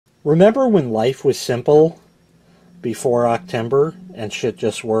Remember when life was simple before Octember and shit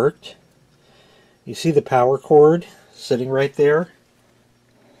just worked? You see the power cord sitting right there?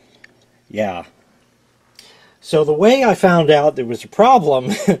 Yeah. So the way I found out there was a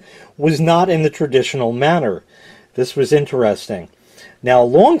problem was not in the traditional manner. This was interesting. Now, a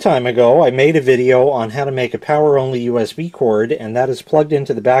long time ago, I made a video on how to make a power-only USB cord, and that is plugged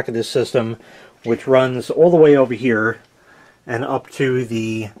into the back of this system, which runs all the way over here and up to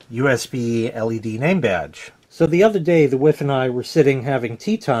the USB LED name badge. So the other day, the wife and I were sitting having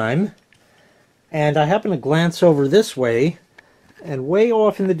tea time, and I happened to glance over this way, and way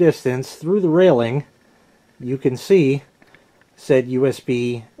off in the distance, through the railing, you can see said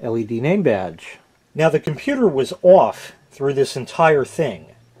USB LED name badge. Now, the computer was off through this entire thing,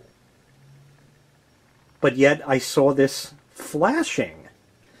 but yet I saw this flashing.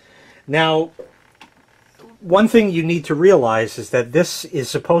 Now, one thing you need to realize is that this is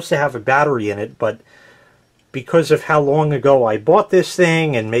supposed to have a battery in it, but because of how long ago I bought this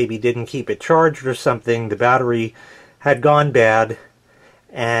thing and maybe didn't keep it charged or something, the battery had gone bad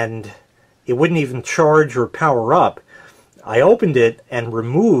and it wouldn't even charge or power up. I opened it and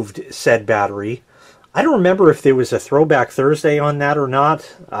removed said battery. I don't remember if there was a Throwback Thursday on that or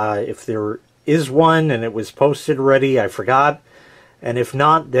not. If there is one and it was posted already, I forgot. And if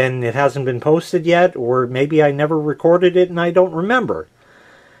not, then it hasn't been posted yet, or maybe I never recorded it and I don't remember.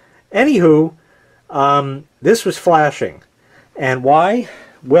 Anywho, this was flashing. And why?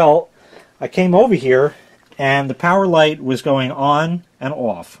 Well, I came over here and the power light was going on and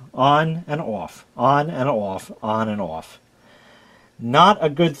off, on and off, on and off, on and off. Not a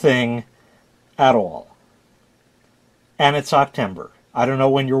good thing at all. And it's Octember. I don't know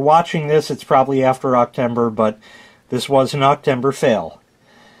when you're watching this, it's probably after Octember, but this was an Octember fail.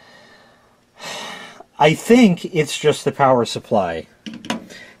 I think it's just the power supply.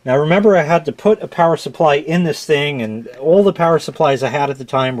 Now remember, I had to put a power supply in this thing, and all the power supplies I had at the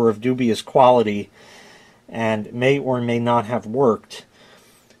time were of dubious quality and may or may not have worked.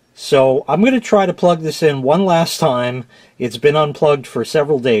 So I'm going to try to plug this in one last time. It's been unplugged for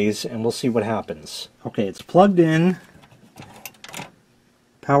several days, and we'll see what happens. Okay, it's plugged in.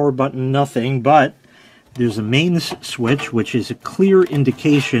 Power button, nothing, but there's a mains switch, which is a clear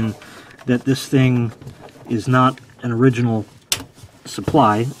indication that this thing is not an original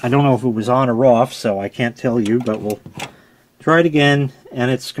supply. I don't know if it was on or off, so I can't tell you, but we'll try it again,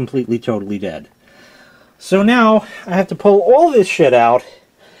 and it's completely, totally dead. So now I have to pull all this shit out.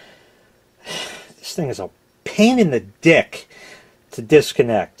 This thing is a pain in the dick to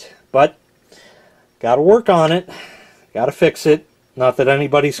disconnect, but gotta work on it, gotta fix it. Not that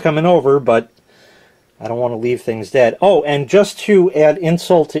anybody's coming over, but I don't want to leave things dead. Oh, and just to add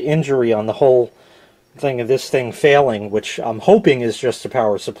insult to injury on the whole thing of this thing failing, which I'm hoping is just a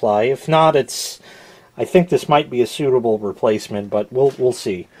power supply. If not, I think this might be a suitable replacement, but we'll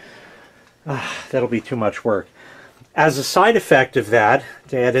see. That'll be too much work. As a side effect of that,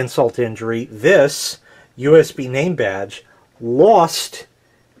 to add insult to injury, this USB name badge lost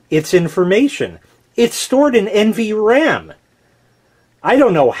its information. It's stored in NVRAM. I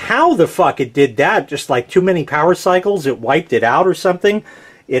don't know how the fuck it did that, just like too many power cycles, it wiped it out or something.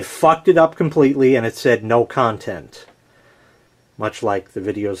 It fucked it up completely and it said no content. Much like the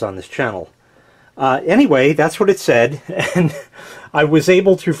videos on this channel. Anyway, that's what it said, and I was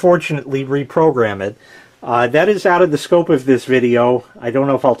able to fortunately reprogram it. That is out of the scope of this video. I don't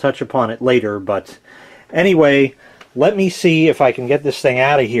know if I'll touch upon it later, but anyway, let me see if I can get this thing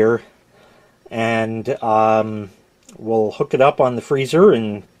out of here, and we'll hook it up on the freezer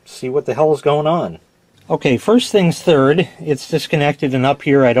and see what the hell is going on. Okay, first things third, it's disconnected, and up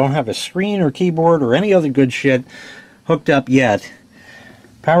here I don't have a screen or keyboard or any other good shit hooked up yet.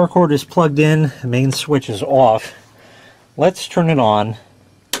 Power cord is plugged in, the main switch is off. Let's turn it on.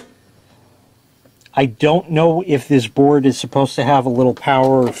 I don't know if this board is supposed to have a little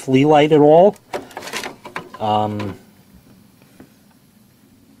power or flea light at all.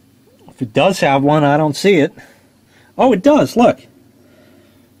 If it does have one, I don't see it. Oh, it does, look.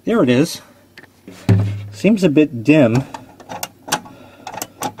 There it is. Seems a bit dim.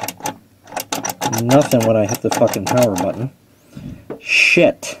 Nothing when I hit the fucking power button.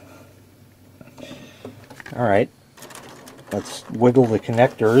 Shit. Alright. Let's wiggle the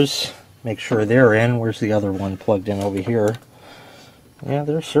connectors. Make sure they're in. Where's the other one plugged in over here? Yeah,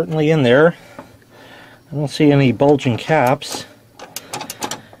 they're certainly in there. I don't see any bulging caps.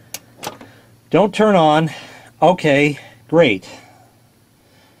 Don't turn on. Okay, great.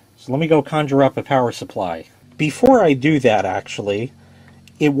 So let me go conjure up a power supply. Before I do that, actually,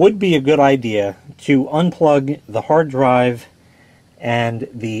 it would be a good idea to unplug the hard drive and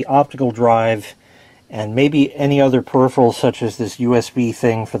the optical drive, and maybe any other peripherals such as this USB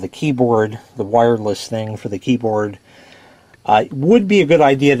thing for the keyboard, the wireless thing for the keyboard. It would be a good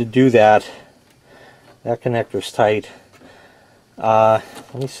idea to do that. That connector's tight.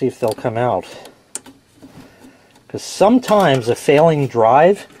 Let me see if they'll come out. Because sometimes a failing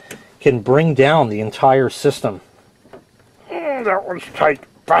drive can bring down the entire system. That one's tight.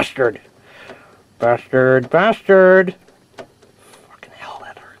 Bastard. Bastard, bastard. Fucking hell,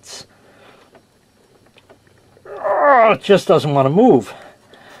 that hurts. Oh, it just doesn't want to move.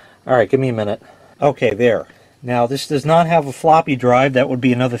 Alright, give me a minute. Okay, there. Now, this does not have a floppy drive. That would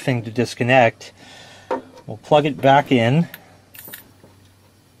be another thing to disconnect. We'll plug it back in.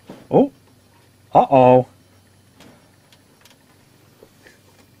 Oh. Uh-oh.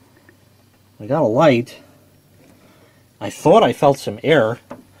 I got a light. I thought I felt some air.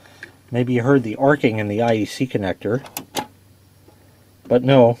 Maybe you heard the arcing in the IEC connector. But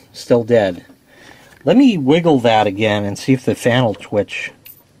no, still dead. Let me wiggle that again and see if the fan will twitch.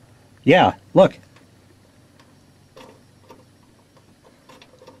 Yeah, look.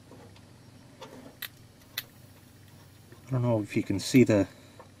 I don't know if you can see the...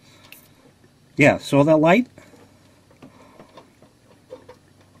 Yeah, saw that light?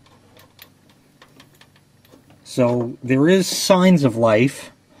 So there is signs of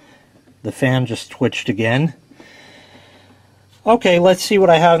life. The fan just twitched again. Okay, let's see what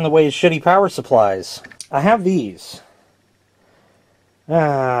I have in the way of shitty power supplies. I have these.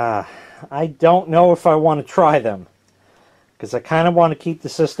 I don't know if I want to try them, because I kind of want to keep the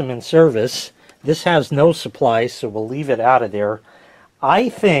system in service. This has no supply, so we'll leave it out of there. I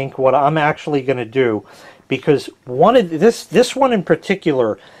think what I'm actually going to do, because one of this one in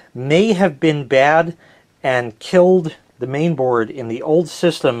particular may have been bad and killed the main board in the old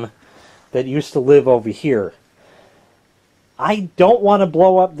system that used to live over here. I don't want to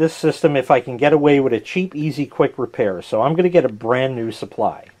blow up this system if I can get away with a cheap, easy, quick repair. So I'm going to get a brand new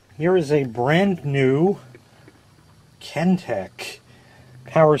supply. Here is a brand new Kentech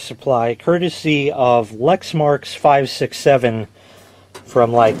power supply, courtesy of Lexmark's 567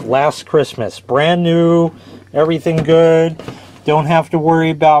 from like last Christmas. Brand new, everything good. Don't have to worry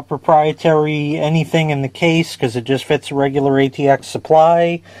about proprietary anything in the case because it just fits a regular ATX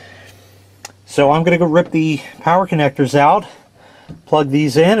supply. So I'm going to go rip the power connectors out, plug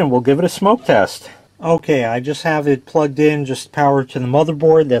these in, and we'll give it a smoke test. Okay, I just have it plugged in, just power to the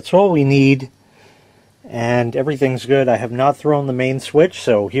motherboard. That's all we need. And everything's good. I have not thrown the main switch,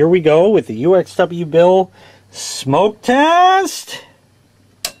 so here we go with the UXW Bill smoke test.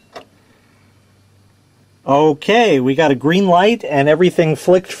 Okay, we got a green light and everything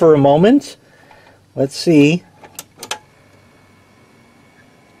flicked for a moment. Let's see.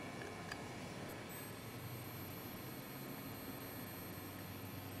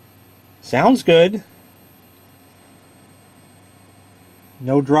 Sounds good.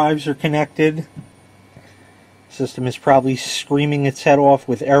 No drives are connected. System is probably screaming its head off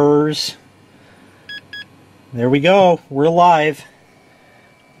with errors. There we go. We're live.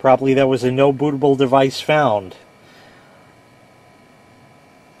 Probably that was a no bootable device found.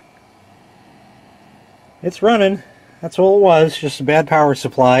 It's running. That's all it was. Just a bad power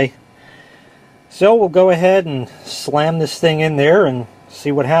supply. So we'll go ahead and slam this thing in there and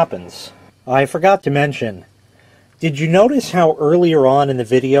see what happens. I forgot to mention, did you notice how earlier on in the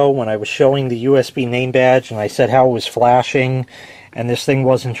video when I was showing the USB name badge and I said how it was flashing and this thing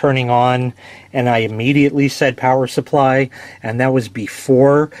wasn't turning on, and I immediately said power supply, and that was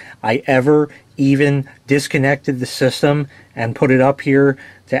before I ever even disconnected the system and put it up here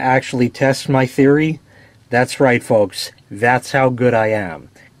to actually test my theory? That's right, folks. That's how good I am.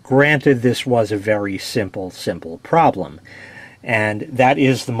 Granted, this was a very simple problem. And that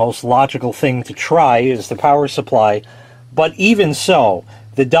is the most logical thing to try, is the power supply. But even so,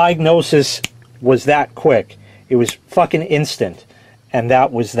 the diagnosis was that quick. It was fucking instant. And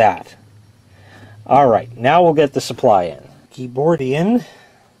that was that. Alright, now we'll get the supply in. Keyboard in.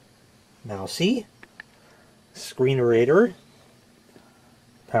 Mousey. Screenerator.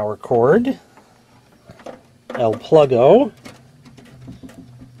 Power cord. El Pluggo.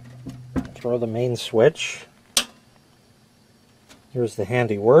 Throw the main switch. Here's the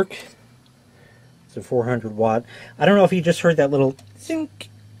handiwork. It's a 400 watt. I don't know if you just heard that little zink.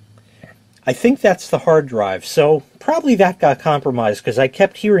 I think that's the hard drive, so probably that got compromised because I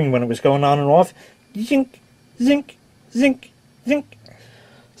kept hearing when it was going on and off, zink, zink, zink, zink.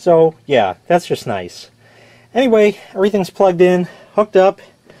 So yeah, that's just nice. Anyway, everything's plugged in, hooked up.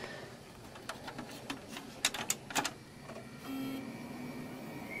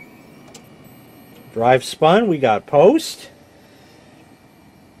 Drive spun, we got post.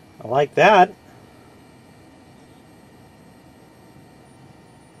 I like that.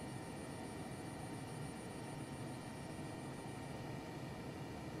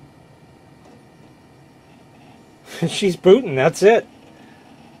 She's booting, that's it.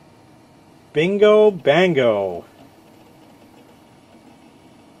 Bingo bango.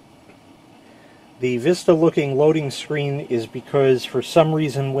 The Vista-looking loading screen is because for some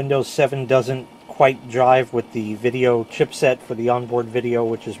reason Windows 7 doesn't quite jive with the video chipset for the onboard video,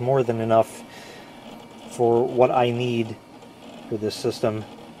 which is more than enough for what I need for this system.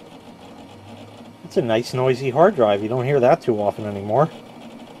 It's a nice noisy hard drive. You don't hear that too often anymore.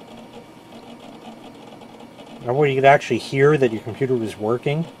 Or where you could actually hear that your computer was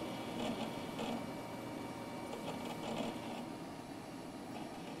working.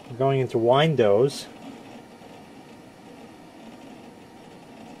 We're going into Windows.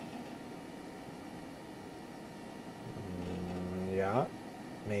 Yeah,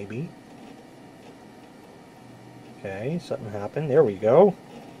 maybe. Okay, something happened. There we go.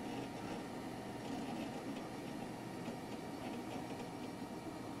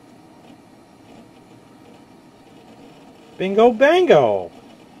 Bingo bango!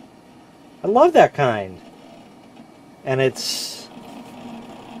 I love that kind. And it's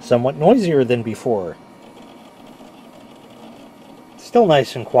somewhat noisier than before. Still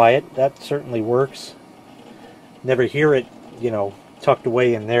nice and quiet. That certainly works. Never hear it, you know, tucked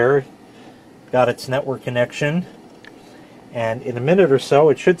away in there. Got its network connection. And in a minute or so,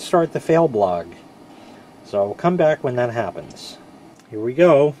 it should start the fail blog. So I'll come back when that happens. Here we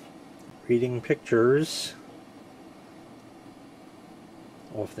go. Reading pictures.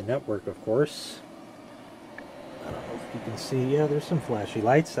 Off the network, of course. I don't know if you can see. Yeah, there's some flashy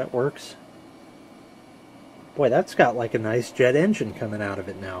lights. That works. Boy, that's got like a nice jet engine coming out of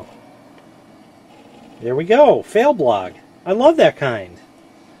it now. There we go. Fail blog. I love that kind.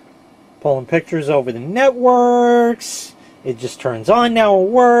 Pulling pictures over the networks. It just turns on now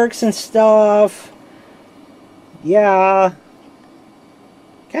and works and stuff. Yeah.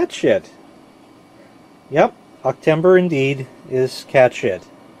 Cat shit. Yep. Octember indeed is cat shit.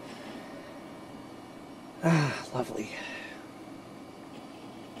 Ah, lovely.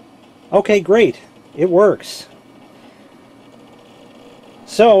 Okay, great. It works.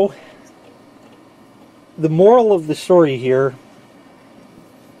 So, the moral of the story here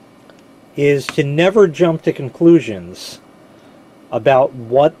is to never jump to conclusions about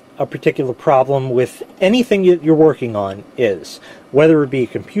what a particular problem with anything you're working on is. Whether it be a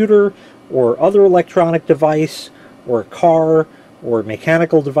computer, or other electronic device, or a car, or a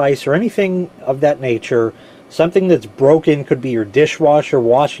mechanical device, or anything of that nature. Something that's broken, could be your dishwasher,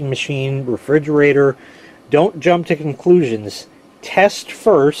 washing machine, refrigerator. Don't jump to conclusions. Test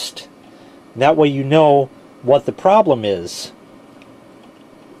first. That way you know what the problem is.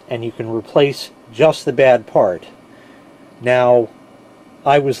 And you can replace just the bad part. Now,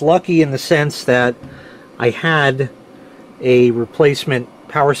 I was lucky in the sense that I had a replacement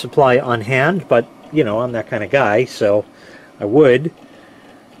power supply on hand, but you know, I'm that kind of guy, so I would.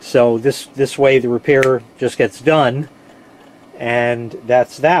 So this way the repair just gets done, and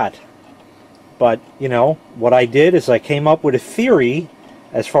that's that. But you know, what I did is I came up with a theory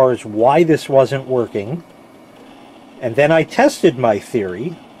as far as why this wasn't working, and then I tested my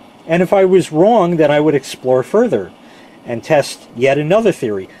theory, and if I was wrong, then I would explore further and test yet another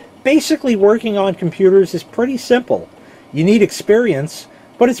theory. Basically, working on computers is pretty simple. You need experience,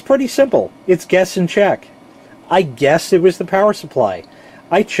 but it's pretty simple. It's guess and check. I guessed it was the power supply.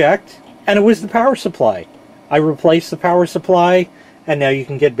 I checked, and it was the power supply. I replaced the power supply, and now you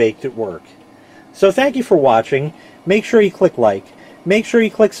can get baked at work. So thank you for watching. Make sure you click like. Make sure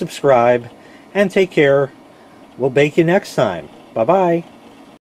you click subscribe. And take care. We'll bake you next time. Bye-bye.